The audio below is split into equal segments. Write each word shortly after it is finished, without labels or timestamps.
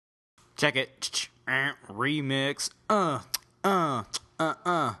Check it. Remix.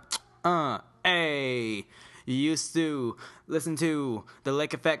 Hey. You used to listen to the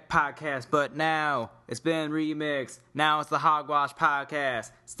Lake Effect podcast, but now it's been remixed. Now it's the Hogwash podcast.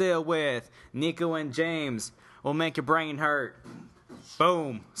 Still with Nico and James. Will make your brain hurt.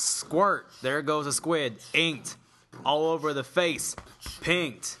 Boom. Squirt. There goes a squid. Inked. All over the face.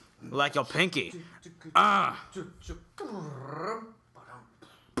 Pinked. Like your pinky.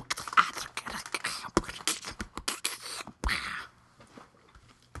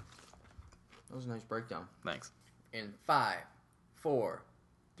 That was a nice breakdown. Thanks. In 5, 4,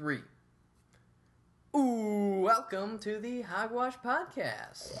 3. Ooh, welcome to the Hogwash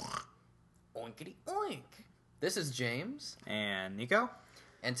Podcast. Oinkity oink. This is James. And Nico?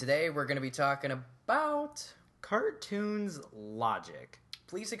 And today we're going to be talking about... Cartoons logic.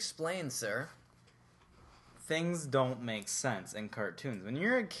 Please explain, sir. Things don't make sense in cartoons. When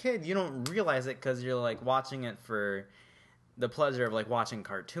you're a kid, you don't realize it because you're like watching it for the pleasure of like watching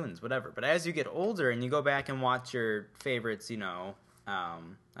cartoons, whatever. But as you get older and you go back and watch your favorites, you know, I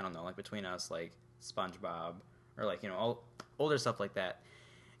don't know, like Between Us, like SpongeBob, or like, you know, older stuff like that,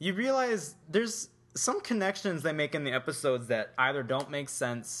 you realize there's some connections they make in the episodes that either don't make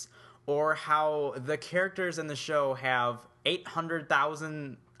sense or how the characters in the show have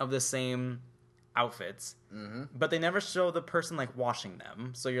 800,000 of the same outfits, but they never show the person like washing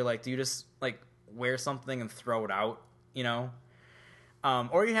them. So you're like, do you just like wear something and throw it out, you know?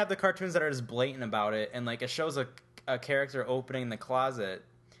 Or you have the cartoons that are just blatant about it, and like it shows a character opening the closet,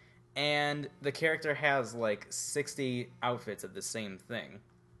 and the character has like 60 outfits of the same thing,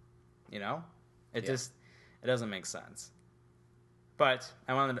 you know? It doesn't make sense. But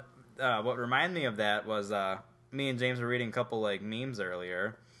I wanted to, what reminded me of that was me and James were reading a couple like memes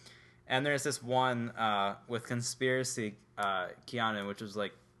earlier. And there's this one with Conspiracy Keanu, which was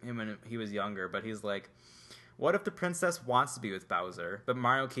like him when he was younger. But he's like, what if the princess wants to be with Bowser, but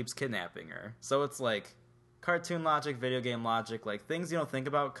Mario keeps kidnapping her? So it's like cartoon logic, video game logic, like things you don't think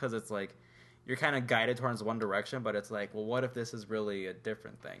about because it's like you're kind of guided towards one direction. But it's like, well, what if this is really a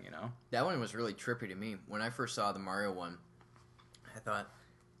different thing, you know? That one was really trippy to me. When I first saw the Mario one, I thought,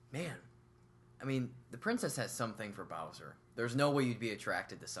 man, I mean, the princess has something for Bowser. There's no way you'd be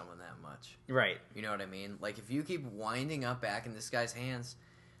attracted to someone that much. Right. You know what I mean? Like, if you keep winding up back in this guy's hands,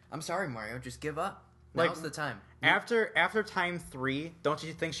 I'm sorry, Mario, just give up. Now's Like, the time. After time 3, don't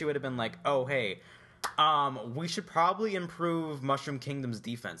you think she would have been like, oh, hey, we should probably improve Mushroom Kingdom's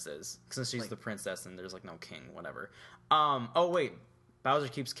defenses since she's the princess and there's like no king, whatever. Oh wait, Bowser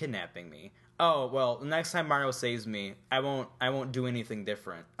keeps kidnapping me. Oh well, the next time Mario saves me, I won't do anything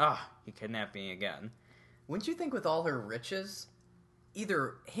different. He kidnapped me again. Wouldn't you think with all her riches,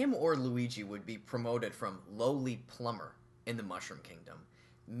 either him or Luigi would be promoted from lowly plumber in the Mushroom Kingdom?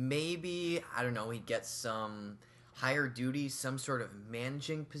 Maybe, I don't know, he'd get some higher duties, some sort of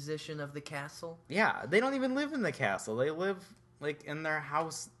managing position of the castle? Yeah, they don't even live in the castle. They live, like, in their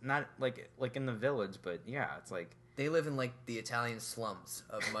house, not, like in the village, but yeah, it's like... They live in, like, the Italian slums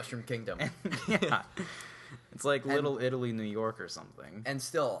of Mushroom Kingdom. Yeah. It's like Little Italy, New York or something. And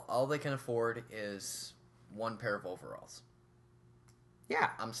still, all they can afford is one pair of overalls. Yeah.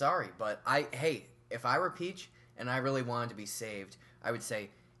 I'm sorry, but if I were Peach and I really wanted to be saved, I would say,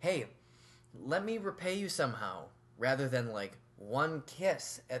 hey, let me repay you somehow, rather than like one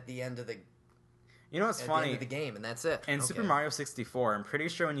kiss at the end of the You know what's funny? the end of the game, and that's it. In Super Mario 64, I'm pretty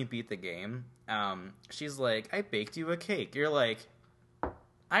sure when you beat the game, she's like, I baked you a cake. You're like,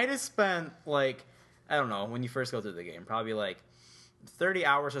 I just spent like, I don't know, when you first go through the game, probably like 30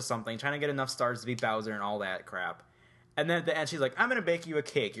 hours or something, trying to get enough stars to beat Bowser and all that crap. And then at the end, she's like, I'm gonna bake you a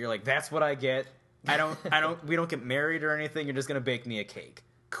cake. You're like, that's what I get. We don't get married or anything. You're just gonna bake me a cake.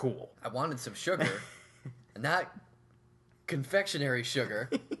 Cool. I wanted some sugar, not confectionery sugar,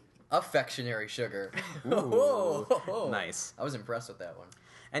 affectionary sugar. Ooh, nice. I was impressed with that one.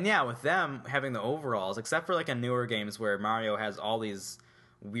 And yeah, with them having the overalls, except for like in newer games where Mario has all these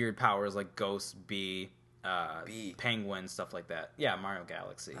weird powers like Ghost, Bee, Penguin, stuff like that. Yeah, Mario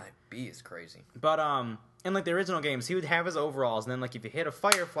Galaxy. Bee is crazy. But in like the original games, he would have his overalls, and then like if you hit a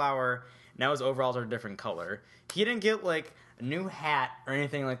fire flower, now his overalls are a different color. He didn't get like a new hat or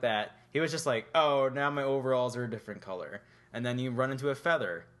anything like that. He was just like, oh, now my overalls are a different color. And then you run into a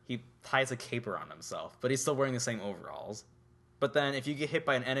feather. He ties a cape around himself, but he's still wearing the same overalls. But then if you get hit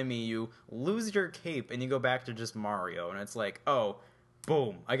by an enemy, you lose your cape and you go back to just Mario. And it's like, oh,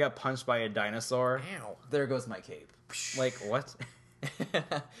 boom, I got punched by a dinosaur. Ow. There goes my cape. Like, what?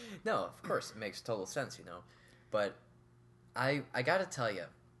 No, of course, it makes total sense, you know. But I gotta tell you,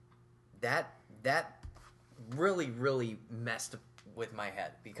 that really, really messed with my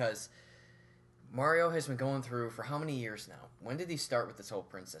head. Because Mario has been going through for how many years now? When did he start with this whole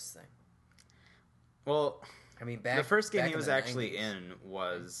princess thing? Well, I mean, back the first game back he in was the actually 90s. in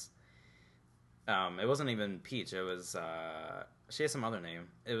was, it wasn't even Peach. It was, she has some other name.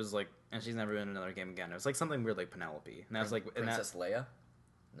 It was like, and she's never been in another game again. It was like something weird like Penelope. And that was like, Princess Leia?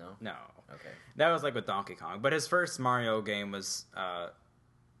 No? no. Okay. That was like with Donkey Kong. But his first Mario game was,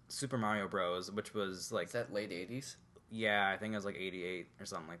 Super Mario Bros., which was like, Is that late 80s? yeah, I think it was like 88 or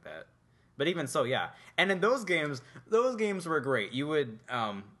something like that. But even so, yeah. And in those games were great. You would,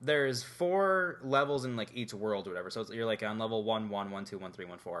 there's 4 levels in like each world or whatever. So you're like on level 1, 1, 1, 2, 1, 3,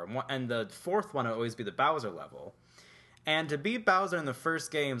 1, 4. And the 4th one would always be the Bowser level. And to beat Bowser in the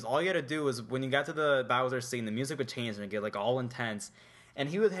first games, all you had to do was when you got to the Bowser scene, the music would change and it'd get like all intense. And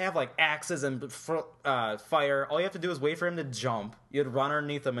he would have like axes and fire. All you have to do is wait for him to jump. You'd run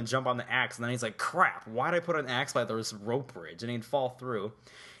underneath him and jump on the axe. And then he's like, crap, why did I put an axe by this rope bridge? And he'd fall through.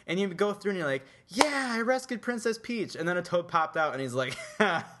 And you'd go through and you're like, yeah, I rescued Princess Peach. And then a toad popped out and he's like,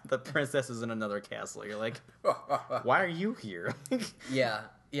 the princess is in another castle. You're like, why are you here? Yeah,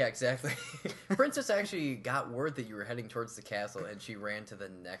 exactly. Princess actually got word that you were heading towards the castle and she ran to the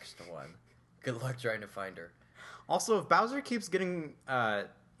next one. Good luck trying to find her. Also, if Bowser keeps getting,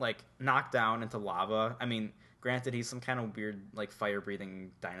 like, knocked down into lava, I mean, granted, he's some kind of weird, like,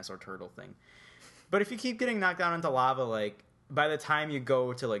 fire-breathing dinosaur turtle thing. But if you keep getting knocked down into lava, like, by the time you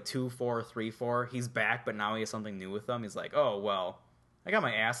go to, like, 2, 4, 3, 4, he's back, but now he has something new with him. He's like, oh, well, I got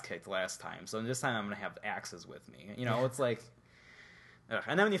my ass kicked last time, so this time I'm going to have axes with me. You know, it's like... Ugh.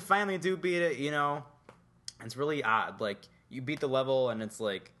 And then when you finally do beat it, you know, it's really odd. Like, you beat the level, and it's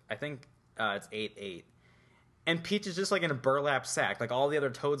like, I think it's 8-8. And Peach is just like in a burlap sack, like all the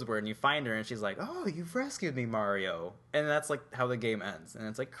other Toads were, and you find her, and she's like, "Oh, you've rescued me, Mario." And that's like how the game ends. And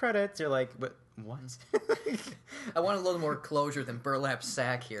it's like credits. You're like, "But what?" I want a little more closure than burlap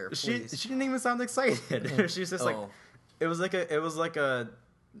sack here, please. She didn't even sound excited. She's just like, it was like a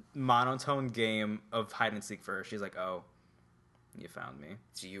monotone game of hide and seek for her. She's like, "Oh, you found me.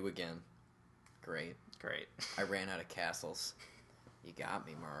 It's you again. Great. I ran out of castles. You got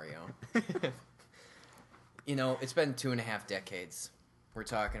me, Mario." You know, it's been 2.5 decades. We're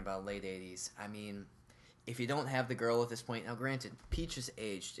talking about late 80s. I mean, if you don't have the girl at this point, now granted, Peach has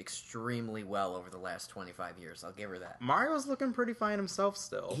aged extremely well over the last 25 years. I'll give her that. Mario's looking pretty fine himself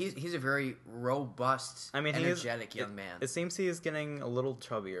still. He's a very robust, energetic young man. It seems he is getting a little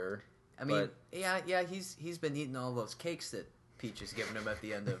chubbier. I mean, yeah, he's been eating all those cakes that Peach has given him at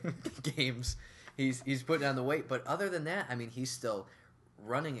the end of games. He's putting on the weight, but other than that, I mean, he's still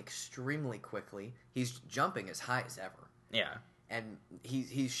running extremely quickly. He's jumping as high as ever. Yeah. And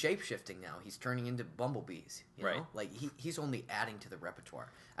he's shape-shifting now. He's turning into bumblebees. You know? Like, he's only adding to the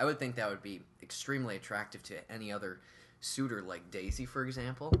repertoire. I would think that would be extremely attractive to any other suitor, like Daisy, for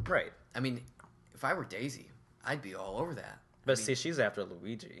example. Right. I mean, if I were Daisy, I'd be all over that. But see, she's after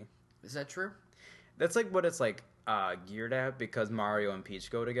Luigi. Is that true? That's like what it's like geared at, because Mario and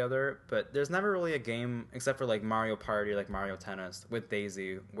Peach go together, but there's never really a game except for like Mario Party, like Mario Tennis with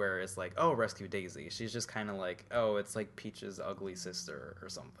Daisy, where it's like, oh, rescue Daisy. She's just kind of like, oh, it's like Peach's ugly sister or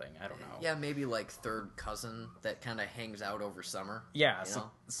something. I don't know. Yeah, maybe like third cousin that kind of hangs out over summer. Yeah, some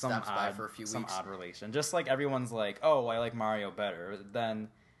stops by for a few some weeks. odd relation. Just like everyone's like, oh, I like Mario better. Then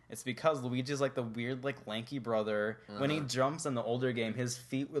it's because Luigi's like the weird, like, lanky brother. When he jumps in the older game, his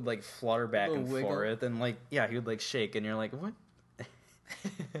feet would, like, flutter back and forth. And, like, yeah, he would, like, shake. And you're like, what?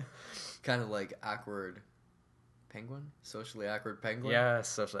 Kind of like awkward penguin? Socially awkward penguin? Yeah,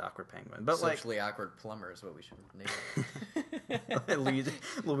 socially awkward penguin. But, socially awkward plumber is what we should name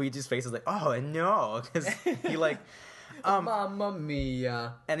it. Luigi's face is like, oh, no. Because he, like... Mamma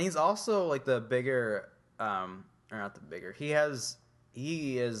mia. And he's also, like, the bigger... or not the bigger.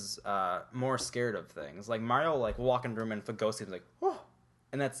 He is more scared of things. Like, Mario, like, will walk in the room and if a ghost seems like, oh,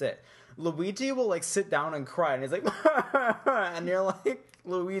 and that's it. Luigi will, like, sit down and cry, and he's like, and you're like,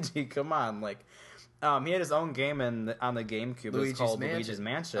 Luigi, come on. Like, he had his own game on the GameCube. It was called Luigi's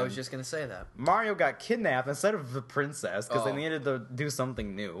Mansion. I was just going to say that. Mario got kidnapped instead of the princess because they needed to do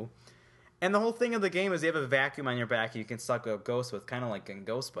something new. And the whole thing of the game is you have a vacuum on your back you can suck a ghost with, kind of like in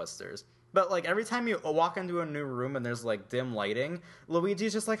Ghostbusters. But, like, every time you walk into a new room and there's, like, dim lighting,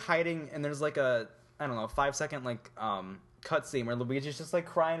 Luigi's just, like, hiding, and there's, like, a, I don't know, 5-second, like, cutscene where Luigi's just, like,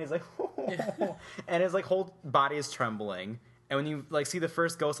 crying, he's like, and his, like, whole body is trembling. And when you, like, see the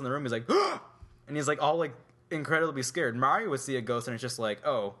first ghost in the room, he's like, and he's, like, all, like, incredibly scared. Mario would see a ghost, and it's just like,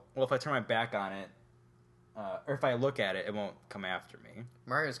 oh, well, if I turn my back on it, or if I look at it, it won't come after me.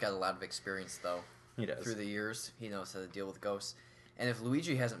 Mario's got a lot of experience, though. He does. Through the years, he knows how to deal with ghosts. And if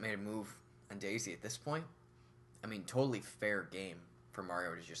Luigi hasn't made a move on Daisy at this point, I mean, totally fair game for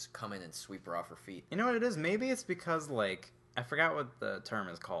Mario to just come in and sweep her off her feet. You know what it is? Maybe it's because, like, I forgot what the term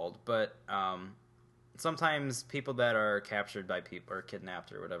is called, but sometimes people that are captured by people or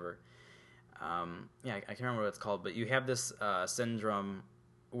kidnapped or whatever, I can't remember what it's called, but you have this syndrome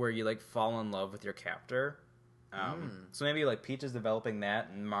where you, like, fall in love with your captor. So maybe, like, Peach is developing that,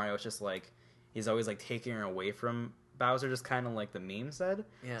 and Mario's just, like, he's always, like, taking her away from Bowser, just kind of like the meme said.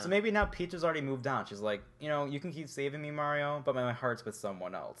 Yeah. So maybe now Peach has already moved on. She's like, you know, you can keep saving me, Mario, but my heart's with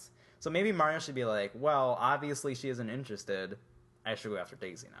someone else. So maybe Mario should be like, well, obviously she isn't interested. I should go after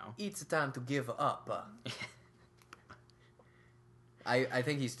Daisy now. It's time to give up. I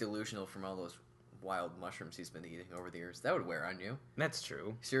think he's delusional from all those wild mushrooms he's been eating over the years. That would wear on you. That's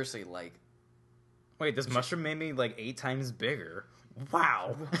true. Seriously, like... Wait, this mushroom made me, like, 8 times bigger.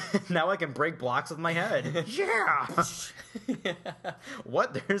 Wow. Now I can break blocks with my head. Yeah!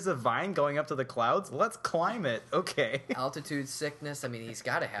 What? There's a vine going up to the clouds? Let's climb it. Okay. Altitude sickness. I mean, he's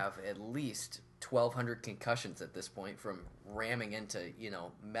got to have at least 1,200 concussions at this point from ramming into,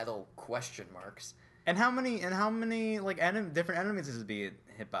 metal question marks. And how many like different enemies is he being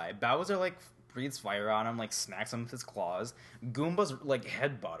hit by? Bowser, like, breathes fire on him, like, smacks him with his claws. Goombas, like,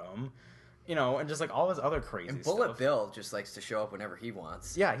 headbutt him. And just, like, all his other crazy stuff. And Bullet Bill just likes to show up whenever he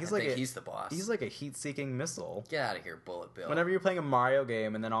wants. Yeah, he's he's the boss. He's like a heat-seeking missile. Get out of here, Bullet Bill. Whenever you're playing a Mario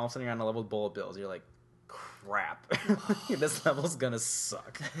game and then all of a sudden you're on a level with Bullet Bills, you're like, crap. This level's gonna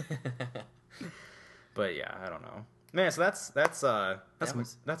suck. But yeah, I don't know. Man, so that's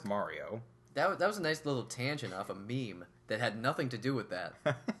Mario. That was a nice little tangent off a meme that had nothing to do with that.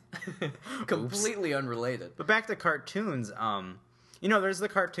 Completely unrelated. But back to cartoons, there's the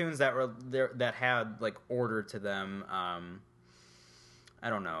cartoons that were there that had, like, order to them. I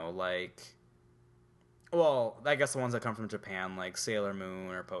don't know, like, well, I guess the ones that come from Japan, like Sailor Moon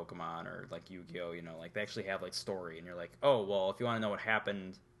or Pokemon or, like, Yu-Gi-Oh, like, they actually have, like, story, and you're like, oh, well, if you want to know what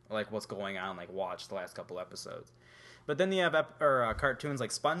happened, like, what's going on, like, watch the last couple episodes. But then you have cartoons like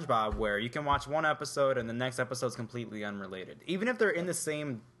SpongeBob, where you can watch one episode and the next episode's completely unrelated, even if they're in the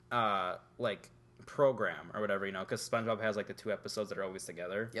same like, program or whatever, because SpongeBob has, like, the 2 episodes that are always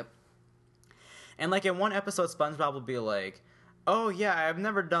together. Yep. And, like, in one episode, SpongeBob will be like, oh yeah, I've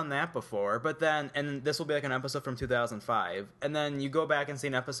never done that before, but then, and this will be like an episode from 2005, and then you go back and see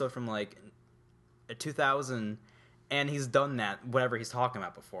an episode from, like, 2000, and he's done that, whatever he's talking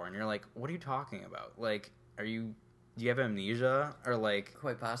about before, and you're like, what are you talking about? Like, do you have amnesia? Or, like...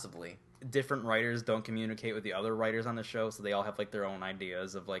 Quite possibly. Different writers don't communicate with the other writers on the show, so they all have, like, their own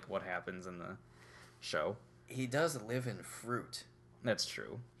ideas of, like, what happens in the show. He does live in fruit. That's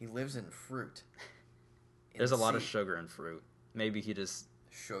true. He lives in fruit. There's a lot of sugar in fruit. Maybe he just...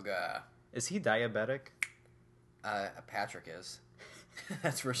 Sugar. Is he diabetic? Patrick is.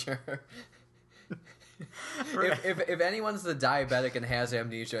 That's for sure. If anyone's the diabetic and has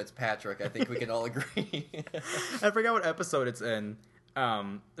amnesia, it's Patrick. I think we can all agree. I forgot what episode it's in.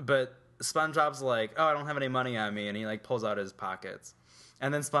 But SpongeBob's like, oh, I don't have any money on me, and he, like, pulls out his pockets.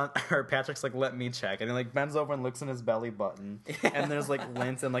 And then Patrick's like, let me check. And he, like, bends over and looks in his belly button. And there's, like,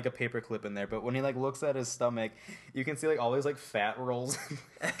 lint and, like, a paper clip in there. But when he, like, looks at his stomach, you can see, like, all these, like, fat rolls.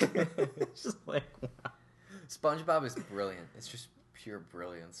 It's just like, wow. SpongeBob is brilliant. It's just pure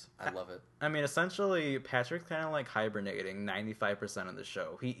brilliance. I love it. I mean, essentially, Patrick's kind of like hibernating 95% of the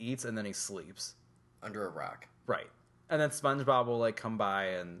show. He eats and then he sleeps. Under a rock. Right. And then SpongeBob will, like, come by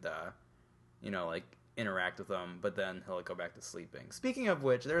and, like, interact with them, but then he'll, like, go back to sleeping. Speaking of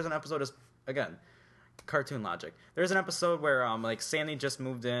which, there's an episode, again, cartoon logic. There's an episode where, like, Sandy just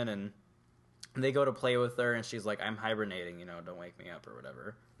moved in, and they go to play with her, and she's like, I'm hibernating, don't wake me up, or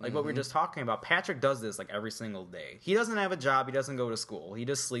whatever. Like, what we were just talking about. Patrick does this, like, every single day. He doesn't have a job, he doesn't go to school, he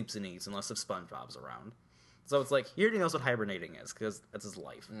just sleeps and eats, unless if SpongeBob's around. So it's like, he already knows what hibernating is, because that's his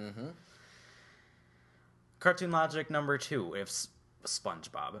life. Mm-hmm. Cartoon logic number 2, if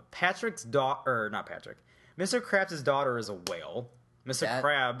SpongeBob. Mr. Krabs' daughter is a whale. Mr.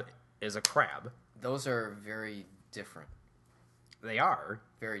 Crab is a crab. Those are very different. They are.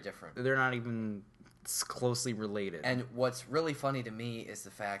 Very different. They're not even closely related. And what's really funny to me is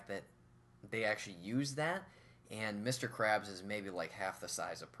the fact that they actually use that, and Mr. Krabs is maybe like half the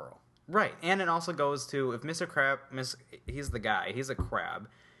size of Pearl. Right, and it also goes to, if Mr. Crab, he's the guy, he's a crab.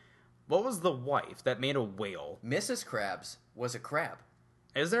 What was the wife that made a whale? Mrs. Krabs was a crab.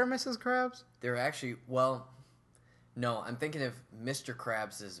 Is there a Mrs. Krabs? They're actually, well, no, I'm thinking of Mr.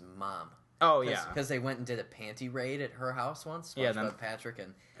 Krabs' mom. Oh, yeah. Because they went and did a panty raid at her house once. Yeah, then Patrick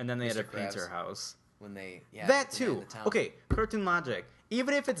and then they Mr. had to paint Krabs. her house. when they that when they're in too. the town. Okay, cartoon logic.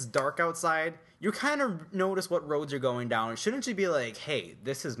 Even if it's dark outside, you kind of notice what roads you're going down. Shouldn't you be like, hey,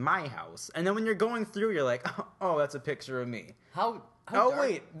 this is my house? And then when you're going through, you're like, oh, that's a picture of me. How Oh, dark?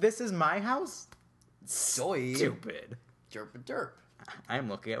 wait, this is my house? Soy. Stupid. Derp derp. I'm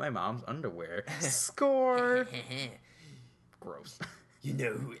looking at my mom's underwear. Score. Gross. You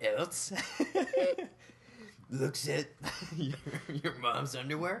know who else looks at your mom's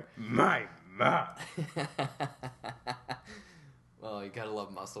underwear? My mom. Well, you gotta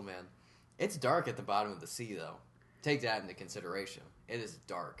love Muscle Man. It's dark at the bottom of the sea, though. Take that into consideration. It is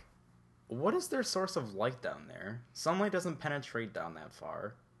dark. What is their source of light down there? Sunlight doesn't penetrate down that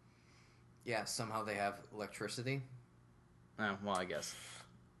far. Yeah, somehow they have electricity. Oh, well, I guess.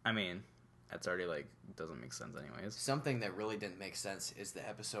 I mean, that's already, like, doesn't make sense anyways. Something that really didn't make sense is the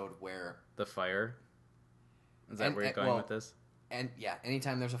episode where... The fire? Is that where you're going with this? And, yeah,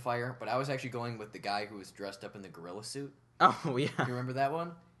 anytime there's a fire. But I was actually going with the guy who was dressed up in the gorilla suit. Oh, yeah. You remember that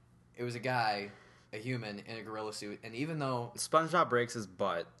one? It was a guy, a human, in a gorilla suit. And even though... SpongeBob breaks his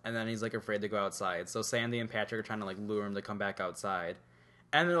butt, and then he's, like, afraid to go outside. So Sandy and Patrick are trying to, like, lure him to come back outside.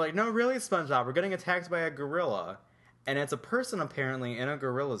 And they're like, no, really, SpongeBob, we're getting attacked by a gorilla. And it's a person, apparently, in a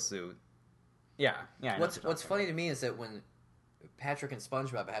gorilla suit. Yeah. I know What's funny to me is that when Patrick and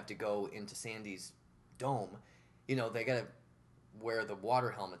SpongeBob have to go into Sandy's dome, you know, they gotta wear the water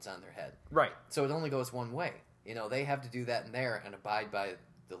helmets on their head. Right. So it only goes one way. You know, they have to do that in there and abide by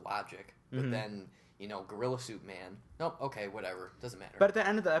the logic. But then, you know, Gorilla Suit Man, nope, okay, whatever, doesn't matter. But at the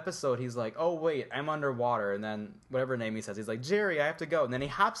end of the episode, he's like, oh, wait, I'm underwater. And then whatever name he says, he's like, Jerry, I have to go. And then he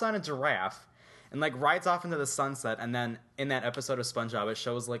hops on a giraffe and, like, rides off into the sunset. And then in that episode of SpongeBob, it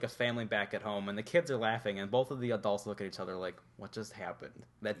shows, like, a family back at home. And the kids are laughing. And both of the adults look at each other like, what just happened?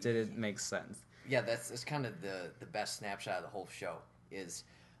 That didn't make sense. Yeah, that's kind of the best snapshot of the whole show is,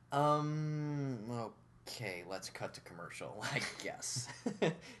 okay, let's cut to commercial, I guess.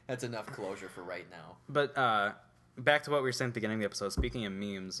 That's enough closure for right now. But back to what we were saying at the beginning of the episode. Speaking of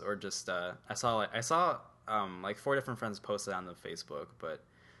memes, or just I saw like 4 different friends posted on the Facebook, but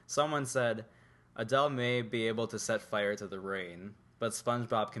someone said Adele may be able to set fire to the rain, but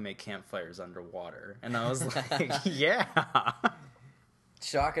SpongeBob can make campfires underwater, and I was like, yeah.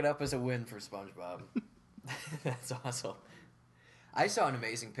 Chalk it up as a win for SpongeBob. That's awesome. I saw an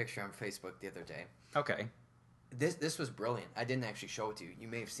amazing picture on Facebook the other day. Okay. This was brilliant. I didn't actually show it to you. You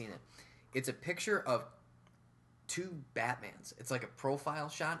may have seen it. It's a picture of 2 Batmans. It's like a profile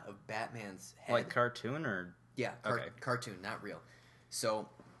shot of Batman's head. Like cartoon or? Yeah, Okay. Cartoon, not real. So,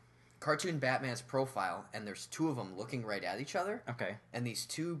 cartoon Batman's profile, and there's 2 of them looking right at each other. Okay. And these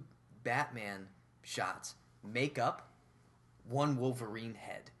 2 Batman shots make up one Wolverine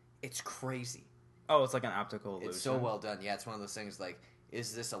head. It's crazy. Oh, it's like an optical illusion. It's so well done. Yeah, it's one of those things like,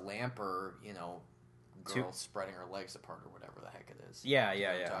 is this a lamp or, you know, girl spreading her legs apart or whatever the heck it is. Yeah. You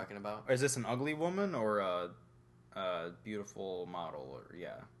know what I'm talking about? Or is this an ugly woman or a beautiful model? Or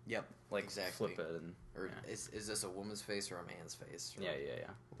Yep, like exactly. flip it and Or is this a woman's face or a man's face? Or yeah.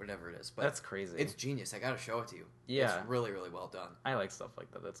 whatever it is. But That's crazy. It's genius. I gotta show it to you. Yeah. It's really, really well done. I like stuff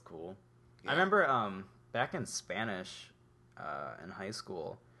like that. That's cool. Yeah. I remember back in Spanish in high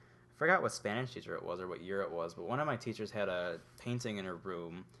school, I forgot what Spanish teacher it was or what year it was, but one of my teachers had a painting in her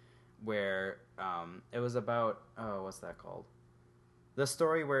room where it was about, what's that called? The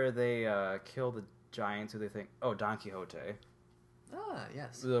story where they kill the giants who they think, Don Quixote. Ah,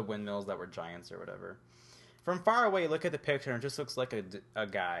 yes. The windmills that were giants or whatever. From far away, you look at the picture and it just looks like a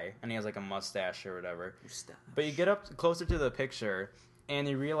guy, and he has like a mustache or whatever. Mustache. But you get up closer to the picture, and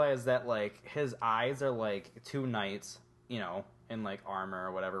you realize that like his eyes are like 2 knights, you know, in like armor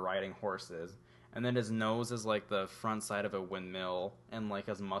or whatever, riding horses, and then his nose is like the front side of a windmill, and like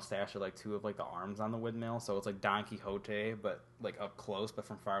his mustache are like 2 of like the arms on the windmill. So it's like Don Quixote, but like up close, but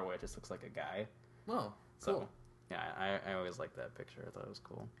from far away, it just looks like a guy. Oh, So cool. yeah, I always liked that picture. I thought it was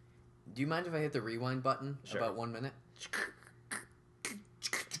cool. Do you mind if I hit the rewind button Sure. about 1 minute?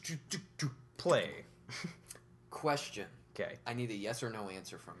 Play. Question. Okay. I need a yes or no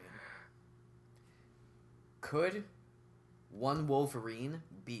answer from you. Could one Wolverine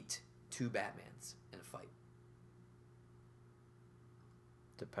beat 2 Batmans in a fight?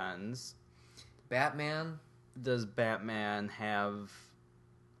 Depends. Batman, Does Batman have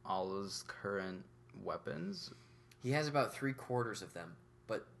all his current weapons? he has about 3/4 of them,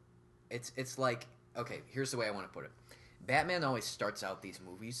 but it's like, okay, here's the way I want to put it. Batman always starts out these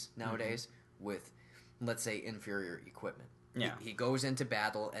movies nowadays with, let's say, inferior equipment. Yeah. He goes into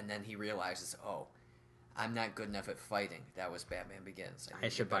battle and then he realizes, oh, I'm not good enough at fighting. That was Batman Begins. I need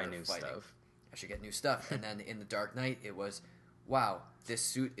to should get buy better new at fighting. stuff. I should get new stuff. And then in The Dark Knight, it was, wow, this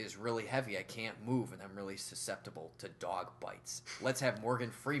suit is really heavy. I can't move, and I'm really susceptible to dog bites. Let's have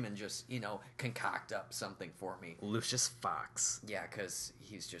Morgan Freeman just, concoct up something for me. Lucius Fox. Yeah, because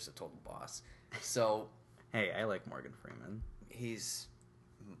he's just a total boss. So Hey, I like Morgan Freeman. he's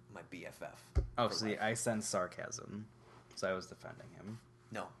my BFF. Oh, for see, life. I sense sarcasm, so I was defending him.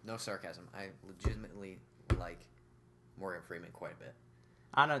 No sarcasm. I legitimately like Morgan Freeman quite a bit.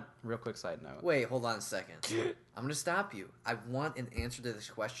 On a real quick side note. Wait, hold on a second. I'm gonna stop you. I want an answer to this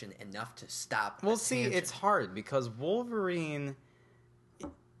question enough to stop. Well, a see, tangent. it's hard because Wolverine.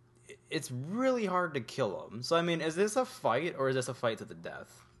 It's really hard to kill him. So, I mean, is this a fight or is this a fight to the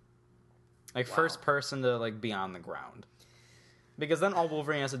death? Like, Wow. first person to, like, be on the ground. Because then all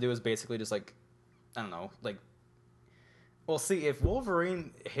Wolverine has to do is basically just, like, I don't know, like... Well, see, if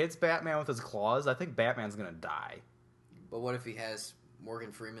Wolverine hits Batman with his claws, I think Batman's gonna die. But what if he has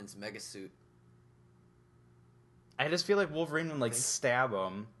Morgan Freeman's mega suit? I just feel like Wolverine would, like, Okay. stab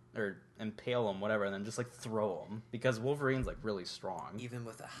him, or impale him, whatever, and then just, like, throw him. Because Wolverine's, like, really strong. Even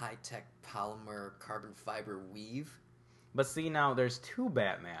with a high-tech polymer carbon fiber weave? But see, now, there's two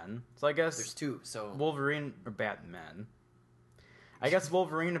Batman, so I guess... There's two, so... Wolverine or Batman. I guess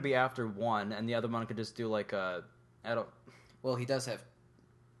Wolverine would be after one, and the other one could just do like a. I don't. Well, he does have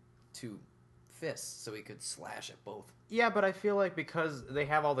two fists, so he could slash at both. Yeah, but I feel like because they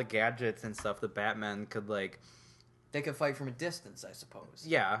have all the gadgets and stuff, the Batman could like. They could fight from a distance, I suppose.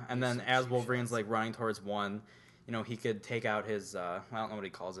 Yeah, and Use then some as cheap Wolverine's shots. like running towards one, he could take out his. I don't know what he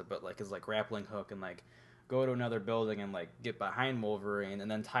calls it, but like his like grappling hook and like go to another building and like get behind Wolverine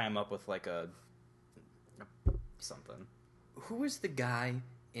and then tie him up with like a something. Who was the guy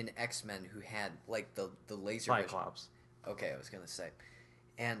in X-Men who had, like, the laser vision? Cyclops. Okay, I was gonna say.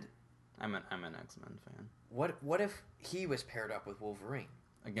 And I'm an X-Men fan. what if he was paired up with Wolverine?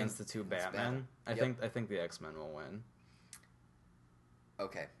 Against the two in this Batman, battle. I think the X-Men will win.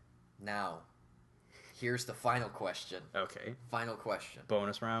 Okay, now, here's the final question. Okay. Final question.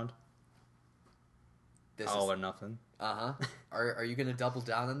 Bonus round. This All is... or nothing. Uh-huh. Are you gonna double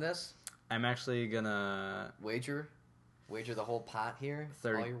down on this? I'm actually gonna Wager the whole pot here?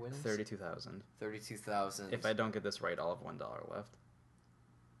 All your winnings? 32,000. 32,000. If I don't get this right, I'll have $1 left.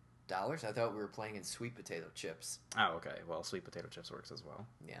 dollars? I thought we were playing in sweet potato chips. Oh, okay. Well, sweet potato chips works as well.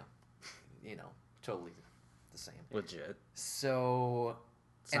 Yeah. Totally the same. Legit. So,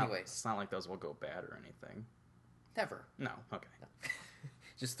 Not, anyways. it's not like those will go bad or anything. Never. No. Okay. No.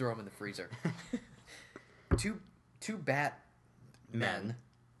 Just throw them in the freezer. Two Bat men.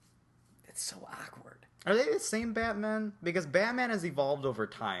 It's so awkward. Are they the same Batman? Because Batman has evolved over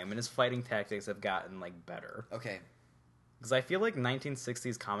time, and his fighting tactics have gotten like better. Okay. Because I feel like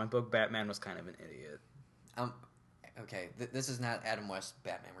 1960s comic book Batman was kind of an idiot. Okay. This is not Adam West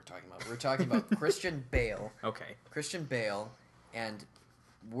Batman we're talking about. We're talking about Christian Bale. Okay. Christian Bale, and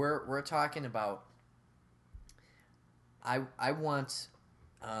we're talking about. I want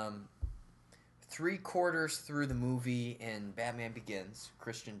 3/4 through the movie in Batman Begins,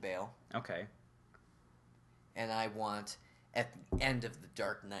 Christian Bale, Okay. and I want at the end of The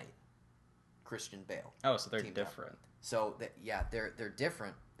Dark Knight, Christian Bale. Oh, so they're Teamed up. different. So they're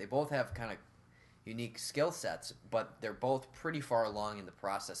different. They both have kind of unique skill sets, but they're both pretty far along in the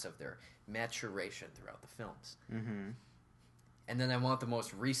process of their maturation throughout the films. Mm-hmm. And then I want the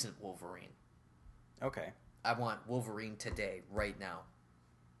most recent Wolverine. Okay. I want Wolverine today, right now.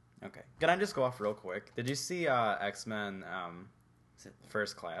 Okay. Can I just go off real quick? Did you see X-Men Is it-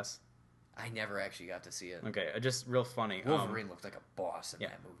 First Class? I never actually got to see it. Okay, just real funny. Wolverine looked like a boss in Yeah,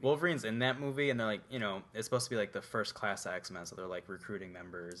 that movie. Wolverine's in that movie, and they're like, it's supposed to be like the first class X-Men, so they're like recruiting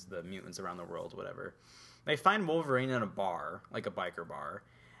members, the mutants around the world, whatever. They find Wolverine in a bar, like a biker bar,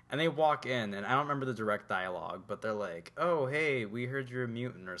 and they walk in, and I don't remember the direct dialogue, but they're like, "Oh, hey, we heard you're a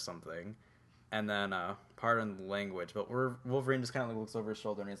mutant or something," and then pardon the language, but Wolverine just kind of looks over his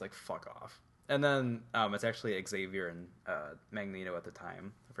shoulder and he's like, "Fuck off." And then it's actually Xavier and Magneto at the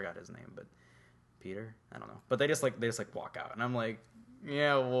time. I forgot his name, but Peter, I don't know. But they just walk out, and I'm like,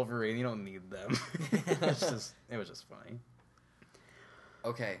 yeah, Wolverine, you don't need them. it was just funny.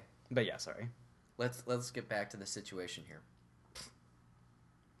 Okay, But yeah, sorry, let's get back to the situation here.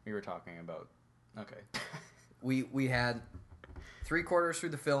 we were talking about. Okay. We had 3/4 through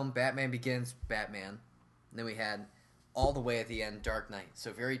the film, Batman Begins, Batman. And then we had all the way at the end, Dark Knight.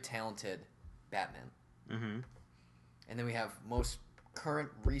 So very talented Batman. Mm-hmm. And then we have most current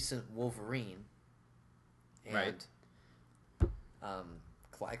recent Wolverine. And, Right.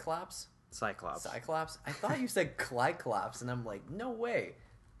 Cyclops? Cyclops. Cyclops? I thought you said Clyclops, and I'm like, no way.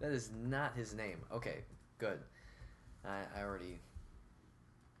 That is not his name. Okay, good. I already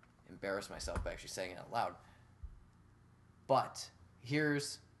embarrassed myself by actually saying it out loud. But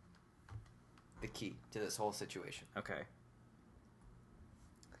here's the key to this whole situation. Okay.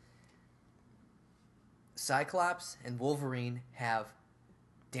 Cyclops and Wolverine have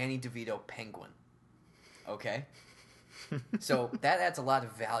Danny DeVito Penguin. Okay? So that adds a lot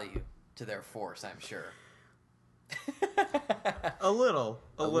of value to their force, I'm sure. A little.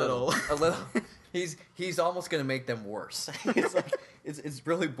 He's almost gonna make them worse. It's like it's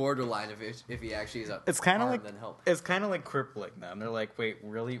really borderline if he actually is a It's kind of harm like than help. it's kind of like crippling them. They're like, wait,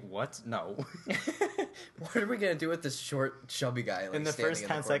 really? What? No. What are we gonna do with this short, chubby guy? Like, In the standing first in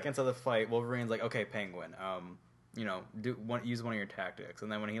 10 corner? seconds of the fight, Wolverine's like, okay, Penguin, use one of your tactics.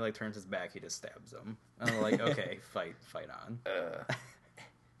 And then when he like turns his back, he just stabs him. And they're like, okay, fight on.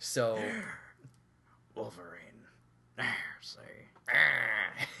 So Wolverine, say,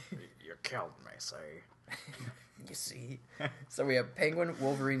 you killed me, say. you see, so we have Penguin,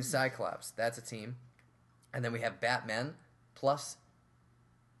 Wolverine, Cyclops. That's a team, and then we have Batman plus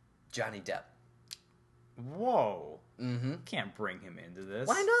Johnny Depp. Whoa. Mm-hmm. Can't bring him into this.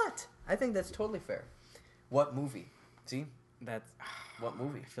 Why not? I think that's totally fair. What movie? See, That's. what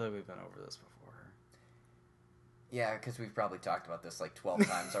movie? I feel like we've been over this before. Yeah, because we've probably talked about this like 12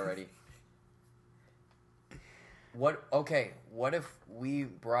 times already. What if we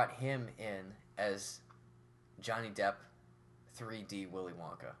brought him in as Johnny Depp 3D Willy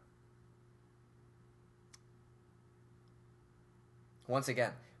Wonka? Once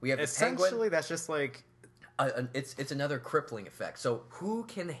again, we have the Essentially, Penguin. that's just like. It's another crippling effect. So who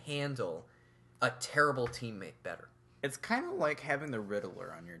can handle a terrible teammate better? It's kind of like having the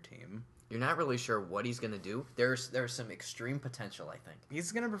Riddler on your team. You're not really sure what he's going to do. There's some extreme potential, I think.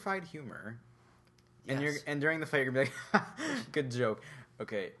 He's gonna provide humor. Yes. And during the fight, you're gonna be like, good joke.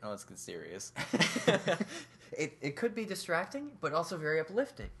 Okay, now let's get serious. It could be distracting, but also very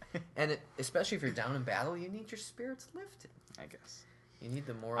uplifting. And especially if you're down in battle, you need your spirits lifted. I guess. You need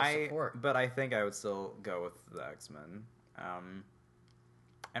the moral support. But I think I would still go with the X-Men.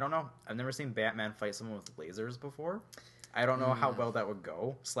 I don't know. I've never seen Batman fight someone with lasers before. I don't know how well that would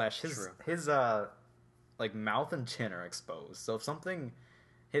go. His like mouth and chin are exposed. So if something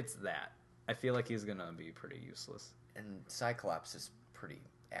hits that, I feel like he's gonna be pretty useless. And Cyclops is pretty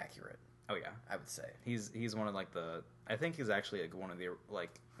accurate, Oh yeah, I would say. he's one of like the. I think he's actually like one of the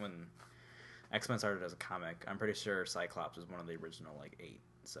like when X-Men started as a comic. I'm pretty sure Cyclops was one of the original like 8.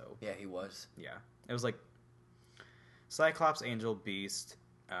 So Yeah, he was. yeah, it was like Cyclops, Angel, Beast,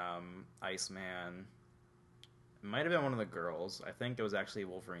 Iceman. It might have been one of the girls. I think it was actually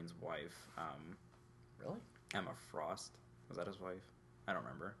Wolverine's wife, Really? Emma Frost. Was that his wife? I don't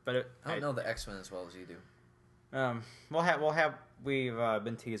remember. But I don't know the X-Men as well as you do. We've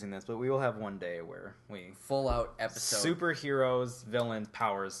been teasing this, but we will have one day where we Full out episode. superheroes, villains,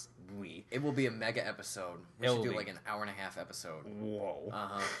 powers. It will be a mega episode. We It should will do be. like an hour and a half episode. Whoa.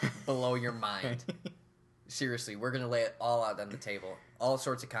 Below your mind. Seriously, we're going to lay it all out on the table. All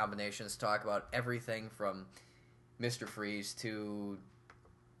sorts of combinations. Talk about everything from Mr. Freeze to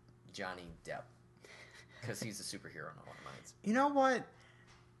Johnny Depp. Because he's a superhero in all our minds. You know what?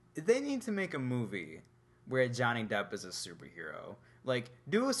 They need to make a movie where Johnny Depp is a superhero. Like,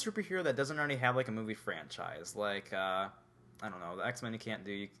 do a superhero that doesn't already have like a movie franchise. Like, I don't know, the X-Men you can't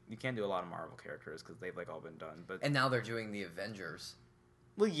do a lot of Marvel characters because they've like all been done. But And now they're doing the Avengers.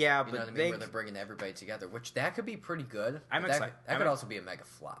 well, yeah, You know but what I mean? Where they're bringing everybody together, which that could be pretty good. I'm But excited. That could also be a mega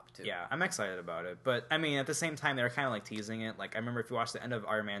flop too. yeah, I'm excited about it. But I mean, at the same time, they're kind of like teasing it. Like, I remember if you watch the end of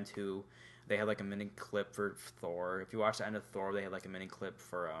Iron Man 2, they had like a mini clip for Thor. If you watch the end of Thor, they had like a mini clip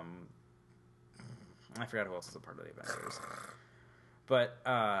for I forgot who else is a part of the Avengers. But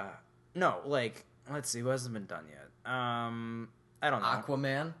no, like, let's see, what hasn't been done yet? I don't know.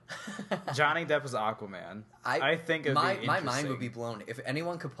 Aquaman. Johnny Depp is Aquaman. I think it'd my be mind would interesting. be blown if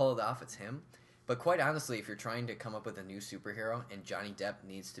anyone could pull it off. It's him. But quite honestly, if you're trying to come up with a new superhero and Johnny Depp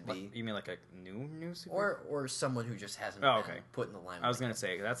needs to What, be, you mean like a new super? or someone who just hasn't Oh, been okay. put in the limelight. I was gonna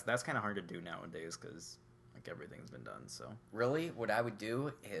say that's kind of hard to do nowadays because like everything's been done. So Really, what I would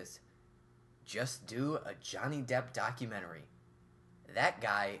do is just do a Johnny Depp documentary. That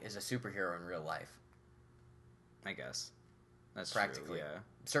guy is a superhero in real life. I guess that's Practically. true, yeah.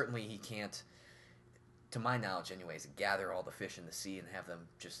 Certainly, he can't, to my knowledge, anyways, gather all the fish in the sea and have them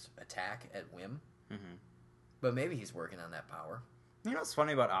just attack at whim. Mm-hmm. But maybe he's working on that power. You know what's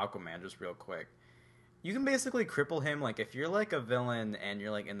funny about Aquaman, just real quick? You can basically cripple him, like, if you're, like, a villain and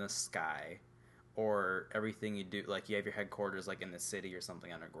you're, like, in the sky, or everything you do, like, you have your headquarters, like, in the city or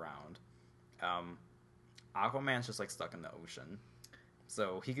something underground. Aquaman's just, like, stuck in the ocean.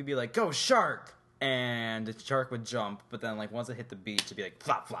 So he could be like, go, shark! And the shark would jump, but then, like, once it hit the beach, it'd be like,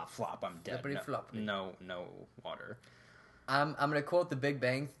 flop, flop, flop, I'm dead. Flippity No, floppity. no water. I'm gonna quote The Big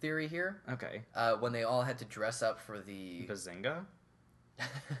Bang Theory here. Okay. When they all had to dress up for the Bazinga?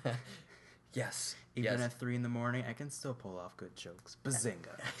 Yes. Even yes. at 3 a.m, I can still pull off good jokes.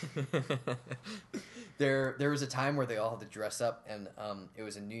 Bazinga. There was a time where they all had to dress up, and it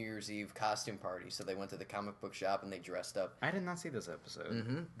was a New Year's Eve costume party. So they went to the comic book shop and they dressed up. I did not see this episode.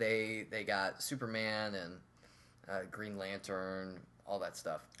 Mm-hmm. They got Superman and Green Lantern, all that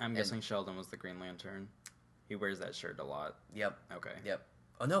stuff. I'm guessing Sheldon was the Green Lantern. He wears that shirt a lot. Yep. Okay. Yep.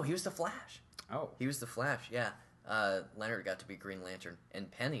 Oh no, he was the Flash. Oh. He was the Flash. Yeah. Leonard got to be Green Lantern, and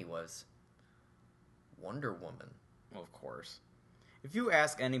Penny was Wonder Woman. Well, of course. If you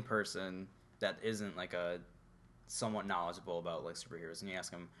ask any person that isn't like a somewhat knowledgeable about like superheroes, and you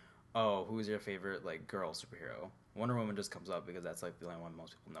ask them, "Oh, who's your favorite like girl superhero?" Wonder Woman just comes up because that's like the only one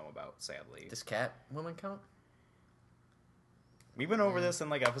most people know about. Sadly, Does Catwoman count? we went over this in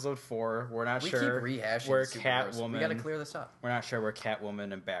like episode 4. We're not We sure keep rehashing where the superheroes. Catwoman. We got to clear this up. We're not sure where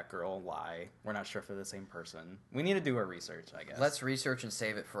Catwoman and Batgirl lie. We're not sure if they're the same person. We need to do our research, I guess. Let's research and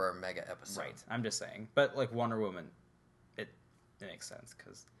save it for our mega episode. Right. I'm just saying, but like Wonder Woman, it makes sense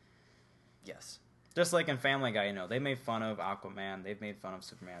because Yes. just like in Family Guy, you know, they made fun of Aquaman, they've made fun of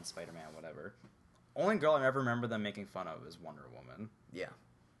Superman, Spider-Man, whatever. Only girl I ever remember them making fun of is Wonder Woman. Yeah.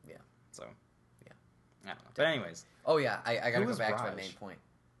 So, Yeah. I don't know. But anyways, Oh yeah, I got to Who go was back to my Raj? main point.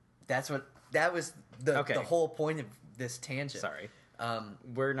 That was the Okay. whole point of this tangent. sorry, Um,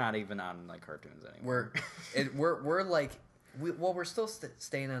 we're not even on like cartoons anymore. we're like we're still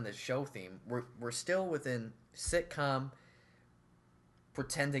staying on the show theme. We're still within sitcom,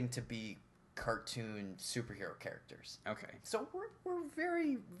 pretending to be cartoon superhero characters. Okay. So we're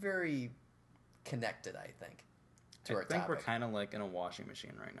very very connected, I think, to our I think topic. we're kind of like in a washing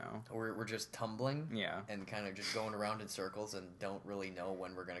machine right now. We're just tumbling Yeah. and kind of just going around in circles and don't really know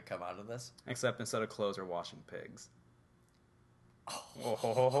when we're gonna come out of this. Except instead of clothes, we're washing pigs.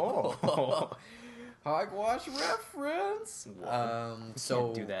 Oh. Hogwash reference. Whoa. So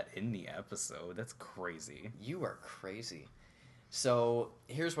Can't do that in the episode. That's crazy. You are crazy. So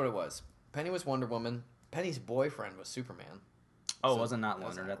here's what it was. Penny was Wonder Woman. Penny's boyfriend was Superman. Oh, So wasn't not that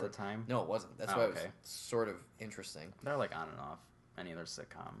was Leonard at the awkward. time? No, it wasn't. That's Oh, why it was okay. sort of interesting. They're like on and off. Any other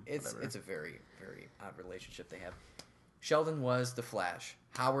sitcom. It's whatever. a very very odd relationship they have. Sheldon was the Flash.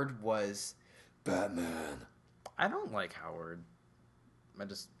 Howard was Batman. I don't like Howard. I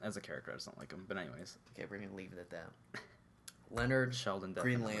just, as a character, I just don't like him. But anyways, Okay, we're gonna leave it at that. Leonard, Sheldon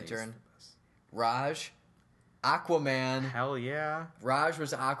Green definitely is Lantern. the best. Raj, Aquaman. Hell yeah. Raj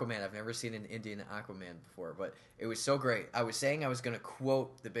was Aquaman. I've never seen an Indian Aquaman before, but it was so great. I was saying I was going to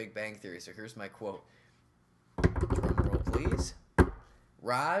quote The Big Bang Theory, so here's my quote. Drum roll, please.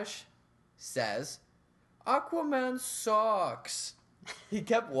 Raj says, Aquaman sucks. He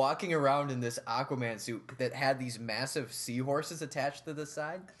kept walking around in this Aquaman suit that had these massive seahorses attached to the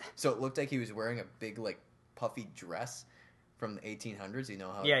side, so it looked like he was wearing a big, like, puffy dress from the 1800s. You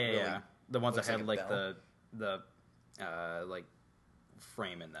know how Yeah, it yeah, really yeah. The ones that looks like had a like bell? the like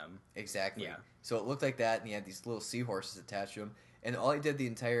frame in them. Exactly. Yeah. So it looked like that, and he had these little seahorses attached to him. And all he did the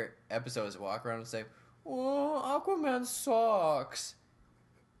entire episode is walk around and say, "Oh, Aquaman sucks.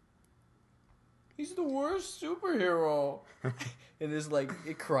 He's the worst superhero." In this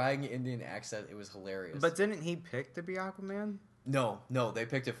like crying Indian accent, it was hilarious. But didn't he pick to be Aquaman? no, they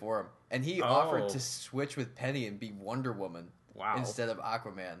picked it for him, and he Oh. offered to switch with Penny and be Wonder Woman Wow. instead of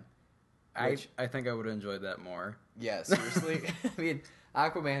Aquaman. I Which- think I would have enjoyed that more. Yeah, seriously. I mean,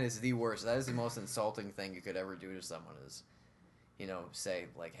 Aquaman is the worst. That is the most insulting thing you could ever do to someone is, say,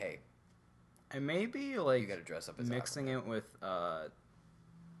 like, hey, And maybe you like gotta dress up as mixing Aquaman. it with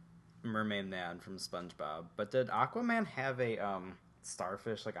Mermaid Man from SpongeBob. But did Aquaman have a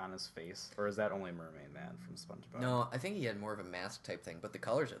starfish like on his face, or is that only Mermaid Man from SpongeBob? No, I think he had more of a mask type thing, but the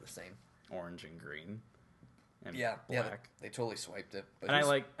colors are the same. Orange and green. And Yeah, black. they totally swiped it. But And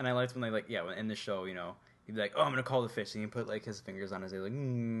I liked when they like in the show, he'd be like, "Oh, I'm gonna call the fish," and he'd put like his fingers on his head, like,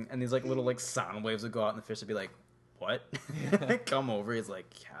 and these like little like sound waves would go out, and the fish would be like, "What?" Come over. He's like,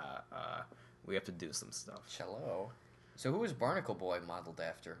 "Yeah, we have to do some stuff." Cello. So who was Barnacle Boy modeled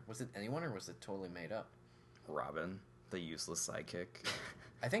after? Was it anyone, or was it totally made up? Robin, the useless sidekick.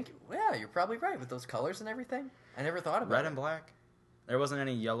 I think, yeah, you're probably right with those colors and everything. I never thought about Red it. and black. There wasn't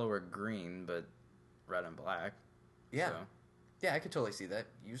any yellow or green, but red and black. Yeah, So. yeah, I could totally see that.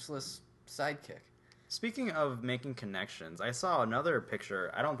 Useless sidekick. Speaking of making connections, I saw another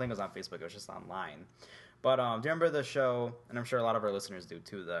picture. I don't think it was on Facebook. It was just online. But do you remember the show? And I'm sure a lot of our listeners do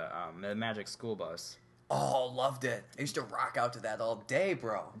too. The Magic School Bus. Oh, loved it. I used to rock out to that all day,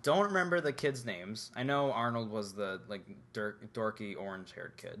 bro. Don't remember the kids' names. I know Arnold was the like dorky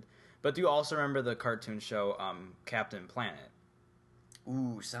orange-haired kid, But do you also remember the cartoon show Captain Planet?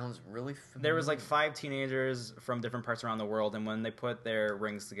 Ooh, sounds really familiar. There was like 5 teenagers from different parts around the world, and when they put their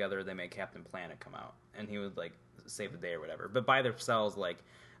rings together, they made Captain Planet come out, and he would like save the day or whatever. But by themselves, like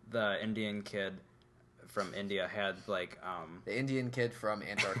the Indian kid from India had like the Indian kid from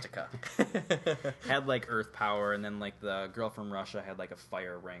Antarctica had like earth power, and then like the girl from Russia had like a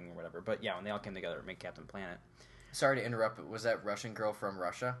fire ring or whatever. But yeah, when they all came together, it made Captain Planet. Sorry to interrupt, but was that Russian girl from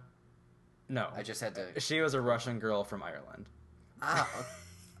Russia? No, I just had to. She was a Russian girl from Ireland. Ah,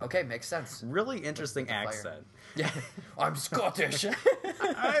 okay, makes sense. Really interesting accent. Yeah, I'm Scottish.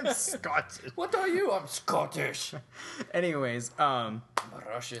 I'm Scottish. What are you? I'm Scottish. Anyways, I'm a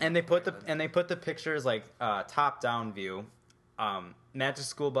Russian. and they put the pictures like top down view, Magic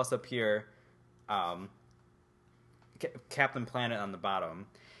School Bus up here, Captain Planet on the bottom,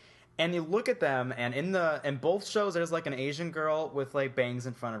 and you look at them, and in both shows there's like an Asian girl with like bangs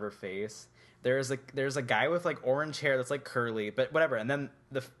in front of her face. There's a guy with like orange hair that's like curly, but whatever. And then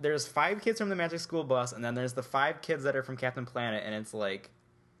there's 5 kids from the Magic School Bus, and then there's the 5 kids that are from Captain Planet, and it's like,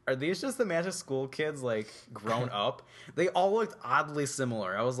 are these just the Magic School kids like grown up? They all looked oddly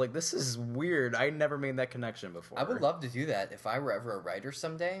similar. I was like, this is weird. I never made that connection before. I would love to do that if I were ever a writer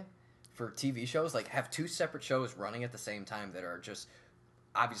someday for TV shows. Like have 2 separate shows running at the same time that are just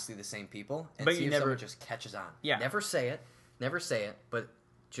obviously the same people, and but see you if never someone just catches on. Yeah. Never say it, but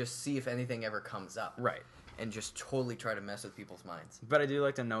just see if anything ever comes up. Right. And just totally try to mess with people's minds. But I do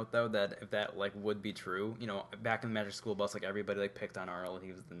like to note though that if that like would be true, you know, back in the Magic School Bus, like everybody like picked on Arl and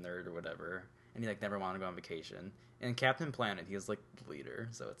he was the nerd or whatever, and he like never wanted to go on vacation. And Captain Planet, he was like the leader,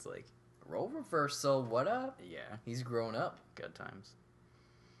 so it's like Role reversal, what up? yeah, He's grown up. good times.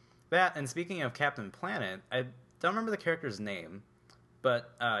 That, and speaking of Captain Planet, I don't remember the character's name,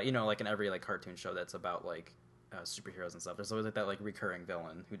 but you know, like in every like cartoon show that's about like superheroes and stuff, there's always like that like recurring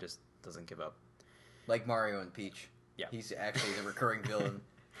villain who just doesn't give up. Like Mario and Peach. Yeah. He's actually the recurring villain.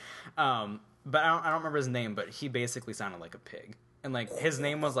 But I don't remember his name, but he basically sounded like a pig. And like his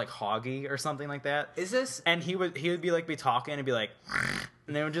name was like Hoggy or something like that. Is this? And he would be talking and be like,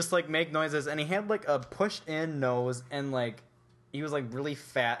 and they would just like make noises, and he had like a pushed in nose, and like he was like really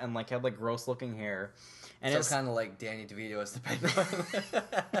fat and like had like gross looking hair. And So kind of like Danny DeVito as the penguin.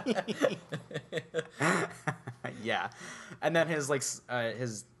 Yeah. And then his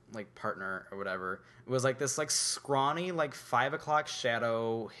partner or whatever was like this like scrawny like 5 o'clock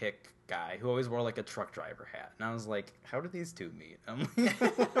shadow hick guy who always wore like a truck driver hat. And I was like, how did these two meet? I'm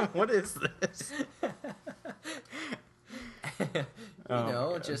like, what is this?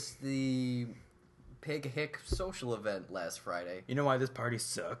 Just the pig hick social event last Friday. You know why this party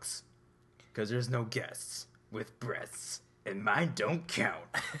sucks? Because there's no guests with breasts, and mine don't count.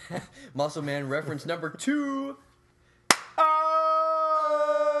 Muscle Man reference number 2.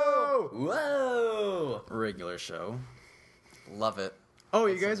 Oh! Whoa! Regular show. Love it. Oh,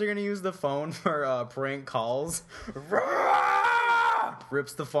 you guys are gonna use the phone for prank calls?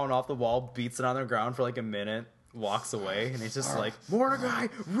 Rips the phone off the wall, beats it on the ground for like a minute, walks away, and he's just like, Mordecai,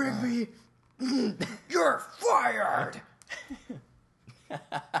 Rigby, You're fired!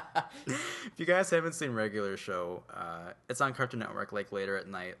 If you guys haven't seen Regular Show, it's on Cartoon Network like later at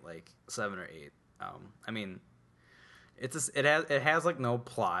night, like 7 or 8. I mean, it has like no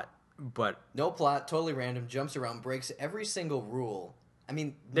plot, but No plot, totally random, jumps around, breaks every single rule. I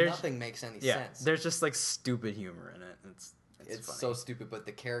mean, nothing makes any sense. There's just like stupid humor in it. It's funny. So stupid, but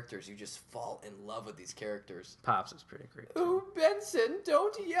the characters, you just fall in love with these characters. Pops is pretty great. Oh, Benson,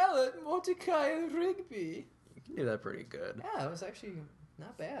 don't yell at Mordecai and Rigby. You can do that pretty good. Yeah, that was actually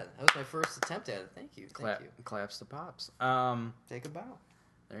not bad. That was my first attempt at it. Thank you. Claps to Pops. Take a bow.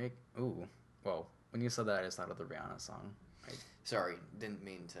 There you. Ooh. Well, when you said that, I just thought of the Rihanna song. Sorry, didn't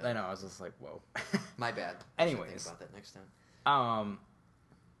mean to. I know. I was just like, whoa. My bad. Anyways, think about that next time.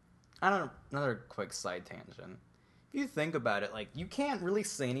 I don't know. Another quick side tangent. If you think about it, like you can't really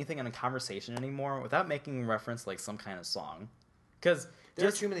say anything in a conversation anymore without making reference like some kind of song, because there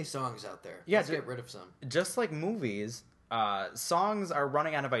are too many songs out there. Yeah, Let's get rid of some. Just like movies, songs are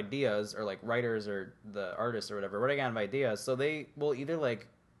running out of ideas, or like writers or the artists or whatever running out of ideas, so they will either like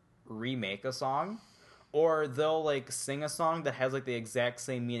remake a song, or they'll like sing a song that has like the exact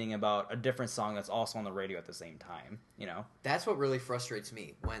same meaning about a different song that's also on the radio at the same time. You know, that's what really frustrates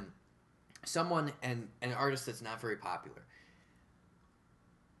me when someone and an artist that's not very popular,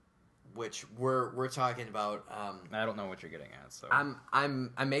 which we're talking about. I don't know what you're getting at, so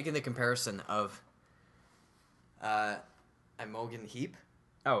I'm making the comparison of Imogen Heap.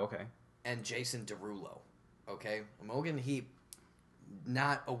 Oh, okay. And Jason Derulo. Okay, Imogen Heap,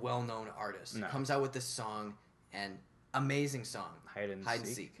 not a well-known artist, comes out with this song, and Amazing song. Hide and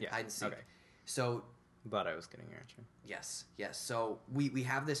seek. Yeah. Hide and seek. Okay. So But I was getting your answer. yes. So we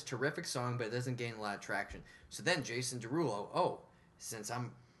have this terrific song, but it doesn't gain a lot of traction. So then Jason Derulo, since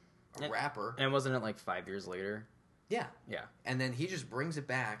I'm a rapper, And wasn't it like 5 years later? yeah. Yeah. And then he just brings it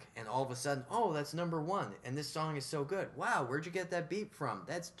back, and all of a sudden, that's number one, and this song is so good. Wow, where'd you get that beat from?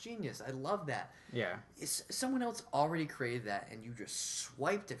 That's genius. I love that. Yeah. Someone else already created that, and you just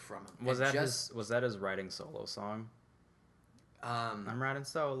swiped it from him. Was that his writing solo song? I'm riding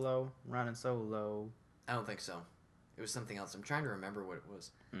solo, riding solo. I don't think so. It was something else. I'm trying to remember what it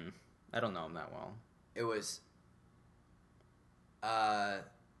was. I don't know him that well.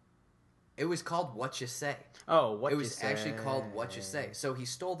 It was called What You Say. Oh, What It You was Say. actually called What You Say. So he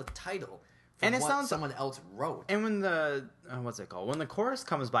stole the title from And it what sounds- someone else wrote. And when the what's it called? When the chorus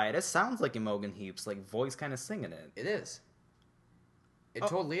comes by, it sounds like Imogen Heap's like voice kind of singing it. It is. It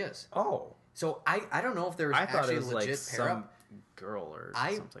totally is. Oh, So I don't know if there was I thought actually it was a legit like pair some up. girl or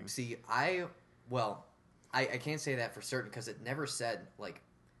I something. see. I can't say that for certain because it never said like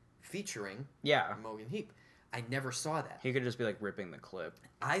featuring Yeah, Imogen Heap. I never saw that. he could just be like ripping the clip.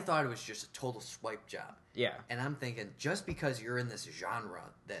 I thought it was just a total swipe job. Yeah, And I'm thinking, just because you're in this genre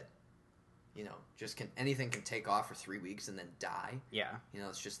that, just anything can take off for 3 weeks and then die. yeah,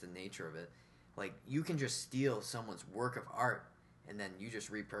 It's just the nature of it. Like, you can just steal someone's work of art and then you just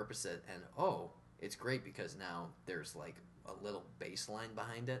repurpose it, and it's great because now there's like a little bass line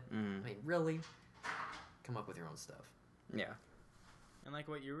behind it. I mean, really? Come up with your own stuff. yeah. And like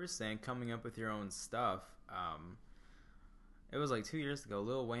what you were saying, coming up with your own stuff. It was like 2 years ago.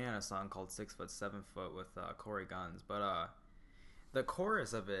 Lil Wayne had a song called 6 Foot 7 Foot with Corey Guns, but the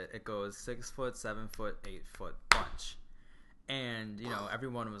chorus of it goes 6 foot 7 foot 8 foot bunch, and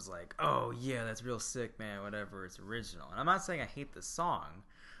everyone was like, "Oh yeah, that's real sick, man. Whatever, it's original." And I'm not saying I hate the song,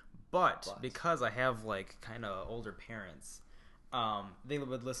 but because I have like kind of older parents, they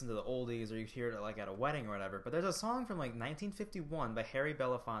would listen to the oldies, or you'd hear it like at a wedding or whatever. But there's a song from like 1951 by Harry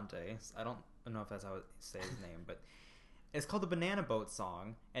Belafonte. I don't know if that's how I say his name, but it's called the Banana Boat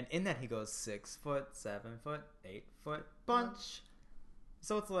Song, and in that he goes 6 foot 7 foot 8 foot bunch.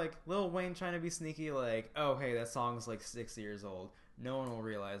 So it's like Lil Wayne trying to be sneaky, like, oh hey, that song's like 6 years old. No one will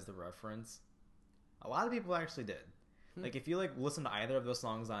realize the reference. A lot of people actually did. Like, if you like listen to either of those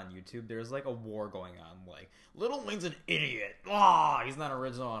songs on YouTube, there's like a war going on. Like, Lil Wayne's an idiot. He's not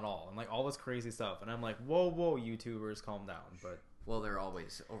original at all, and like all this crazy stuff. And I'm like, whoa, YouTubers, calm down. But Well, they're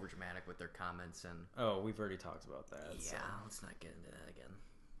always overdramatic with their comments, and we've already talked about that. yeah, so. let's not get into that again.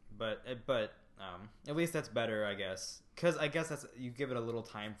 But at least that's better, I guess, because I guess that's, you give it a little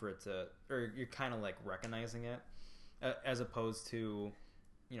time for it to, or you're kind of like recognizing it, as opposed to,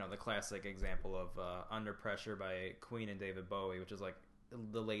 the classic example of Under Pressure by Queen and David Bowie, which is like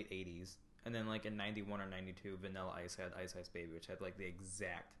the late 80s, and then like in 91 or 92 Vanilla Ice had Ice Ice Baby, which had like the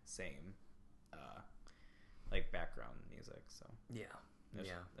exact same like background music. So Yeah.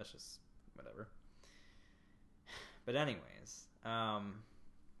 that's just whatever. But anyways,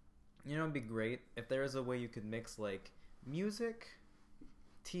 it'd be great if there was a way you could mix like music,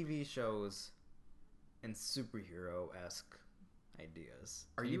 TV shows, and superhero-esque ideas.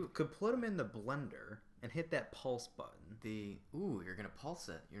 Are And you- could put them in the blender and hit that pulse button? You're gonna pulse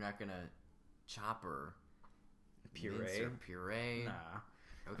it. You're not gonna chop or mince Puree? or puree. Nah.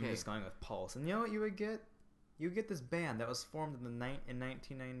 Okay. I'm just going with pulse. And you know what you would get? You would get this band that was formed in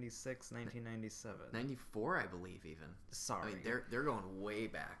 1996, 1997. 94, I believe, even. Sorry. I mean, they're going way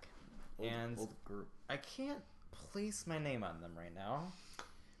back. Old group. I can't place my name on them right now.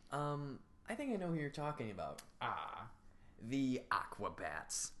 I think I know who you're talking about. The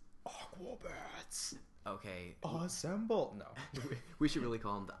Aquabats. Aquabats. Okay. Assemble. No. We should really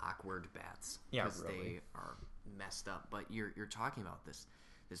call them the Awkward Bats. Yeah, because really. they are messed up. But you're talking about this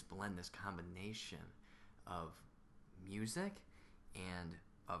blend, this combination of music and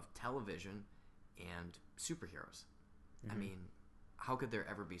of television and superheroes. I mean, how could there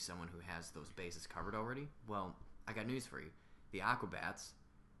ever be someone who has those bases covered already? Well, I got news for you. The Aquabats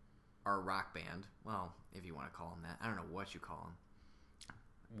are a rock band. Well, if you want to call them that. I don't know what you call them.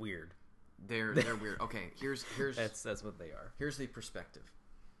 Weird. They're weird. Okay, here's That's what they are. Here's the perspective.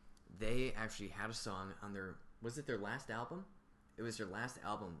 They actually had a song on their last album? It was their last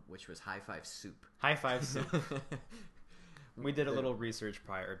album, which was High Five Soup. High five. We did a little research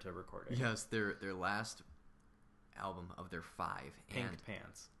prior to recording. Yes, their last album of their 5. Pink and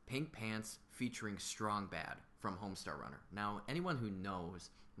Pants. Pink Pants featuring Strong Bad from Homestar Runner. Now, anyone who knows,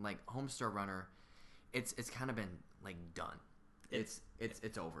 like Homestar Runner, it's kind of been like done. It's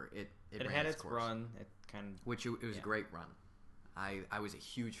over. It It ran had its course. run. It kind of. Which it was a great run. I was a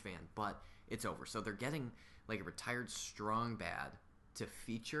huge fan, but it's over. So they're getting like a retired Strong Bad to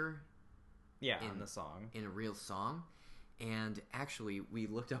feature in the song. In a real song. And actually, we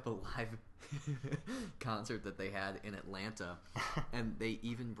looked up a live concert that they had in Atlanta, and they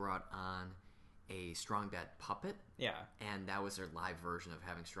even brought on a Strong Bad puppet. Yeah. And that was their live version of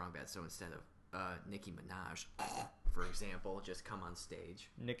having Strong Bad. So instead of Nicki Minaj, for example, just come on stage.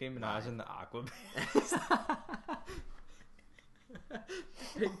 Nicki Minaj and the Aquabats.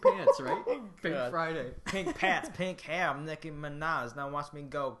 Pink pants, right? Oh, Pink Friday. Pink pants, pink hair. I'm Nicki Minaj. Now watch me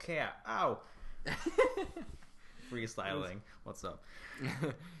go, cat. Ow. Freestyling. What's up?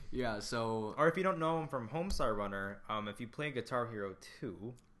 Yeah, so... Or if you don't know him from Homestar Runner, if you play Guitar Hero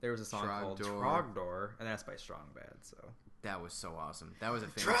 2, there was a song called Trogdor, and that's by Strong Bad, so... That was so awesome. That was a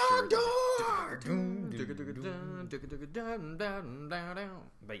famous Trogdor!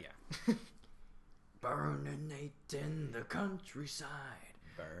 But yeah. Burning in the countryside.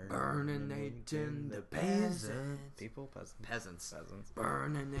 Burning in the peasants. Peasants.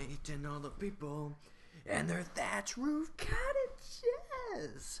 Burning all the people and their thatch roof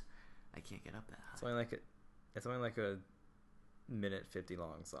cottages. I can't get up that high. It's only like a minute 50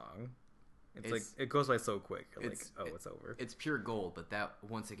 long song. It's like it goes by so quick. It's over. It's pure gold, but that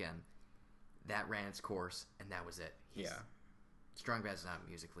once again, that ran its course and that was it. Strong Bad's not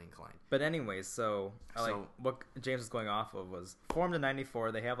musically inclined. But anyways, so what James was going off of was formed in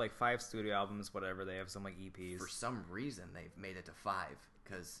 '94. They have like 5 studio albums, whatever. They have some like EPs. For some reason, they've made it to 5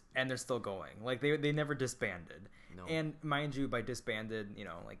 and they're still going. Like they never disbanded. No. And mind you, by disbanded,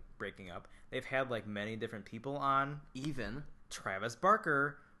 like breaking up, they've had like many different people on. Even Travis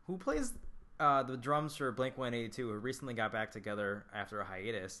Barker, who plays the drums for Blink-182, who recently got back together after a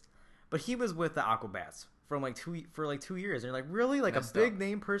hiatus, but he was with the Aquabats for like 2 years, and you're like, really, like a big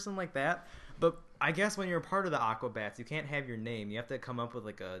name person like that? But I guess when you're a part of the Aquabats, you can't have your name. You have to come up with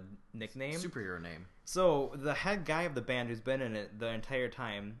like a nickname, superhero name. So the head guy of the band, who's been in it the entire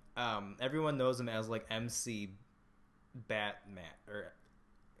time, everyone knows him as like MC Batman, or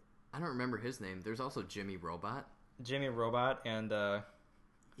I don't remember his name. There's also Jimmy Robot, and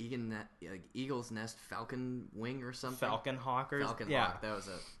Eagle's Nest Falcon Wing or something. Falcon Hawk, that was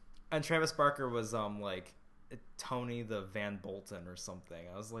it. And Travis Barker was like Tony the Van Bolton or something.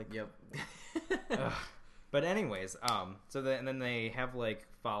 I was like, yep. But anyways, and then they have like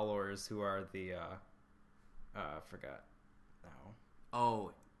followers who are the forgot now.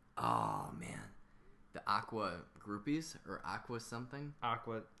 Oh man, the Aqua groupies or Aqua something.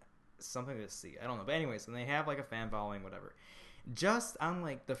 Aqua something to see. I don't know. But anyways, and they have like a fan following, whatever. Just on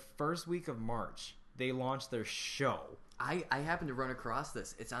like the first week of March, they launched their show. I happened to run across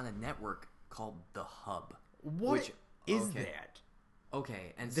this. It's on a network called The Hub. What is that?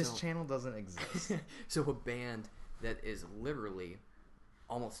 Okay, and this channel doesn't exist. So a band that is literally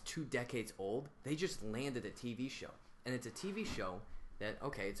almost 2 decades old, they just landed a TV show. And it's a TV show that,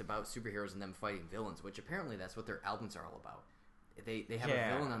 it's about superheroes and them fighting villains, which apparently that's what their albums are all about. They have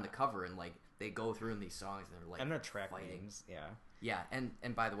a villain on the cover, and like they go through in these songs, and they're like, and they're track fighting. names, yeah.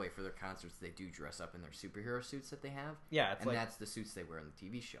 And by the way, for their concerts, they do dress up in their superhero suits that they have. Yeah, that's the suits they wear in the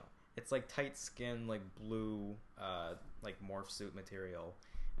TV show. It's like tight skin, like blue, like morph suit material,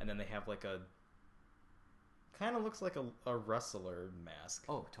 and then they have like a kind of looks like a wrestler mask.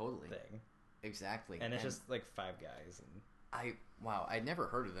 Oh, totally. Thing. Exactly. And it's just like 5 guys. And I'd never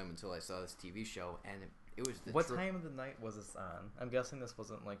heard of them until I saw this TV show, and it was the what time of the night was this on? I'm guessing this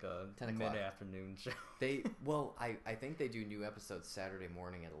wasn't like a 10 mid-afternoon show. I think they do new episodes Saturday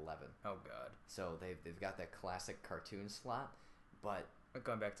morning at 11. Oh god. So they've got that classic cartoon slot, but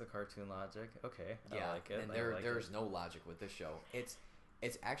going back to cartoon logic. Okay, yeah, I like it. And there's no logic with this show.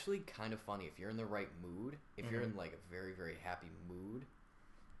 It's actually kind of funny if you're in the right mood. If you're in like a very, very happy mood,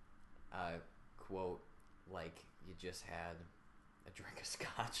 quote, like you just had a drink of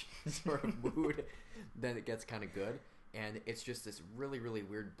scotch sort of mood, then it gets kind of good. And it's just this really, really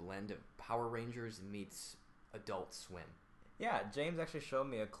weird blend of Power Rangers meets Adult Swim. Yeah, James actually showed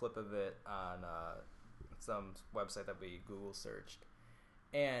me a clip of it on some website that we Google searched.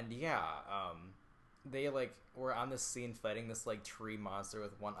 And they like were on this scene fighting this like tree monster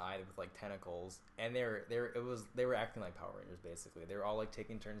with one eye with like tentacles, and they were acting like Power Rangers basically. They were all like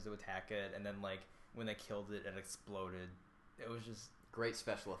taking turns to attack it, and then like when they killed it, it exploded. It was just great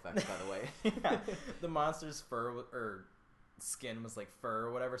special effects, by the way. Yeah, the monster's fur or skin was like fur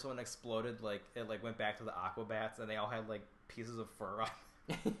or whatever. So when it exploded, like it like went back to the Aquabats, and they all had like pieces of fur on.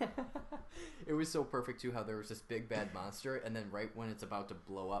 It was so perfect too how there was this big bad monster, and then right when it's about to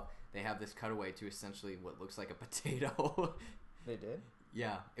blow up, they have this cutaway to essentially what looks like a potato. They did?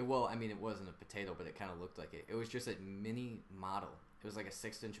 Yeah. It wasn't a potato, but it kind of looked like it. It was just a mini model It was like a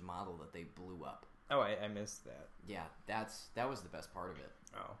 6-inch model that they blew up. Oh, I missed that. Yeah, that was the best part of it.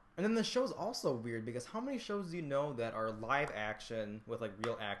 Oh. And then the show's also weird because how many shows do you know that are live action with like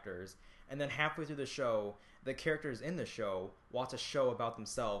real actors, and then halfway through the show, the characters in the show watch a show about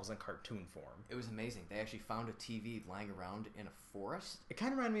themselves in cartoon form? It was amazing. They actually found a TV lying around in a forest. It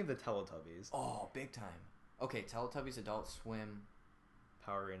kind of reminded me of the Teletubbies. Oh, big time. Okay, Teletubbies, Adult Swim,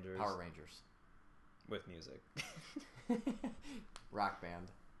 Power Rangers. Power Rangers. With music. Rock Band.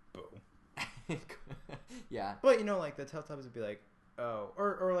 Boom. Yeah. But, you know, like, the Teletubbies would be like, oh,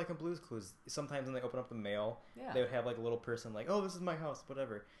 or like in Blue's Clues, sometimes when they open up the mail, Yeah. they would have like a little person like, oh, this is my house,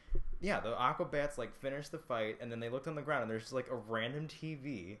 whatever. Yeah, the Aquabats like finish the fight, and then they looked on the ground, and there's just like a random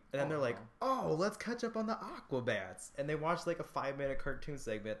TV, and then they're like, oh, let's catch up on the Aquabats, and they watch like a 5-minute cartoon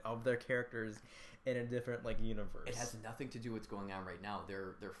segment of their characters in a different like universe. It has nothing to do with what's going on right now.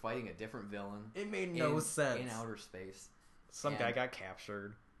 They're fighting a different villain. It made no sense. In outer space. Some guy got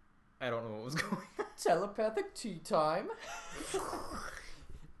captured. I don't know what was going on. Telepathic tea time.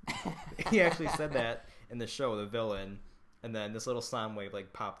 He actually said that in the show, the villain, and then this little sound wave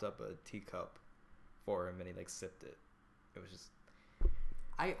like popped up a teacup for him, and he like sipped it. It was just.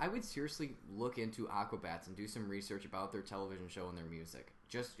 I would seriously look into Aquabats and do some research about their television show and their music,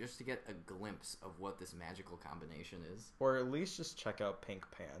 just to get a glimpse of what this magical combination is. Or at least just check out Pink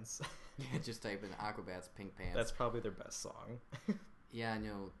Pants. Yeah, just type in Aquabats Pink Pants. That's probably their best song. Yeah,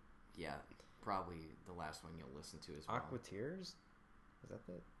 no, yeah, probably the last one you'll listen to as well. Aquateers? Is that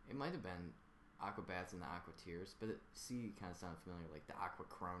the? It might have been Aquabats and the Aquateers, but C kind of sounded familiar, like the Aqua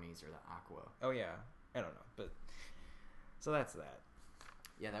Cronies or the Aqua. Oh yeah, I don't know, but so that's that.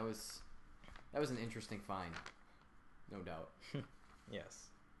 Yeah, that was an interesting find, no doubt. Yes.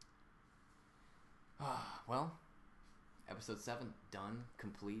 Well, episode 7 done,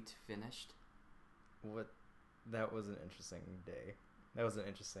 complete, finished. What? That was an interesting day. That was an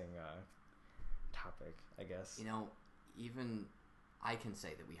interesting topic, I guess. You know, even I can say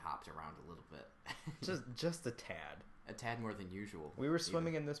that we hopped around a little bit. just a tad. A tad more than usual. We were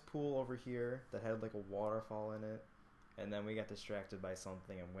swimming in this pool over here that had like a waterfall in it, and then we got distracted by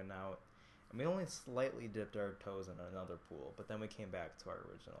something and went out, and we only slightly dipped our toes in another pool, but then we came back to our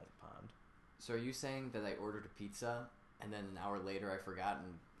original pond. So are you saying that I ordered a pizza and then an hour later I forgot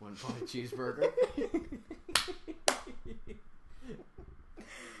and went and bought a cheeseburger?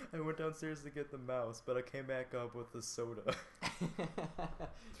 I went downstairs to get the mouse, but I came back up with the soda.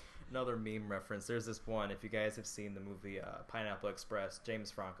 Another meme reference. There's this one. If you guys have seen the movie Pineapple Express,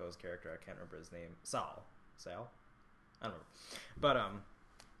 James Franco's character, I can't remember his name. Sal? I don't know. But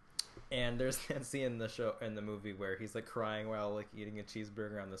and there's that scene in the movie where he's like crying while like eating a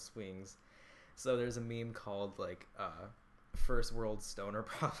cheeseburger on the swings. So there's a meme called like first world stoner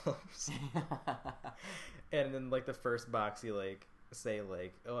problems. And then like the first box you like say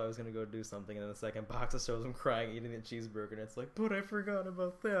like, oh, I was gonna go do something, and then the second box it shows him crying eating the cheeseburger, and it's like, but I forgot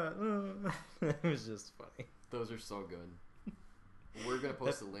about that. It was just funny. Those are so good. We're gonna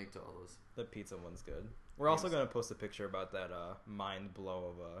post a link to all those. The pizza one's good. We're also gonna post a picture about that mind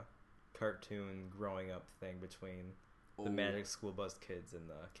blow of a cartoon growing up thing between the Magic School Bus kids and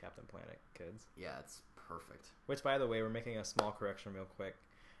the Captain Planet kids. Yeah, it's perfect. Which, by the way, we're making a small correction real quick.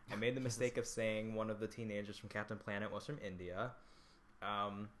 I made the mistake of saying one of the teenagers from Captain Planet was from India.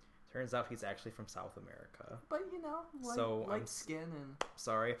 Turns out he's actually from South America. But you know, light skin and.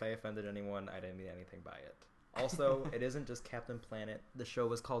 Sorry if I offended anyone. I didn't mean anything by it. Also, it isn't just Captain Planet. The show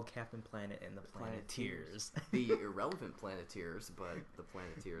was called Captain Planet and the Planeteers. The irrelevant Planeteers, but the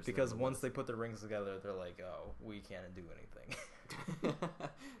Planeteers. Because once they put the rings together, they're like, oh, we can't do anything.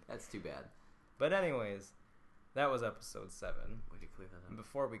 That's too bad. But anyways, that was episode 7. Way to clear that up. And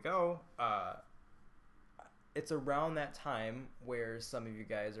before we go, it's around that time where some of you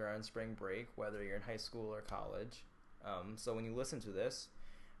guys are on spring break, whether you're in high school or college. So when you listen to this,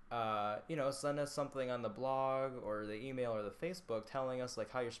 send us something on the blog or the email or the Facebook telling us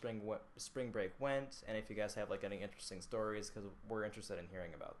like how your spring break went, and if you guys have like any interesting stories, because we're interested in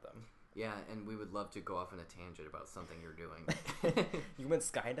hearing about them. Yeah, and we would love to go off on a tangent about something you're doing. You went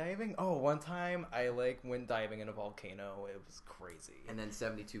skydiving? Oh, one time I went diving in a volcano. It was crazy. And then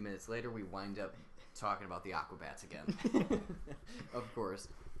 72 minutes later, we wind up talking about the Aquabats again. Of course.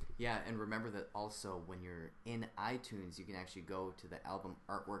 Yeah, and remember that also when you're in iTunes, you can actually go to the album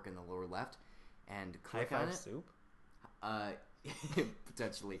artwork in the lower left and click on it. Soup?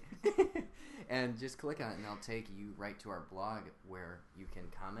 Potentially. And just click on it, and I'll take you right to our blog where you can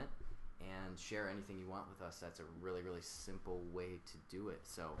comment and share anything you want with us. That's a really, really simple way to do it.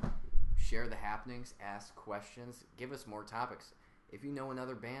 So share the happenings, ask questions, give us more topics. If you know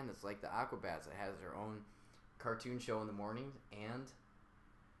another band that's like the Aquabats that has their own cartoon show in the morning and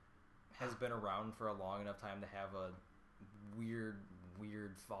has been around for a long enough time to have a weird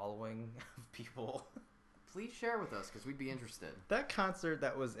following of people. please share with us because we'd be interested. That concert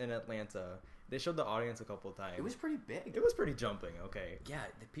that was in Atlanta, they showed the audience a couple of times. It was pretty big. It was pretty jumping, okay. Yeah,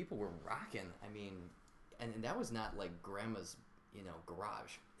 the people were rocking. I mean, and that was not like grandma's,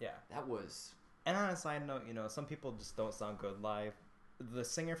 garage. Yeah. That was... And on a side note, some people just don't sound good live. The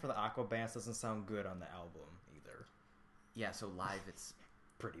singer for the Aqua Bands doesn't sound good on the album either. Yeah, so live it's...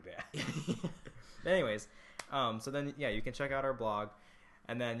 pretty bad. Anyways, so then, yeah, you can check out our blog.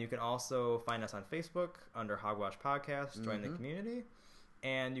 And then you can also find us on Facebook under Hogwash Podcast. Join the community.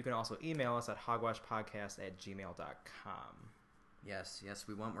 And you can also email us at hogwashpodcast@gmail.com. Yes,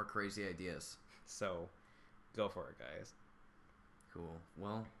 we want more crazy ideas. So, go for it, guys. Cool.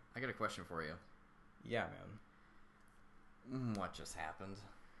 Well, I got a question for you. Yeah, man. What just happened?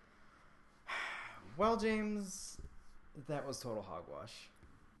 Well, James, that was total hogwash.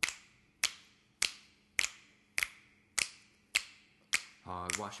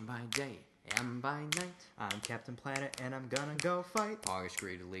 Hogwashing by day and by night. I'm Captain Planet and I'm gonna go fight. Hogish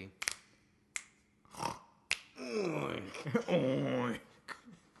greedily. Oink. Oink.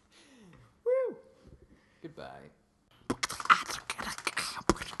 Woo. Goodbye.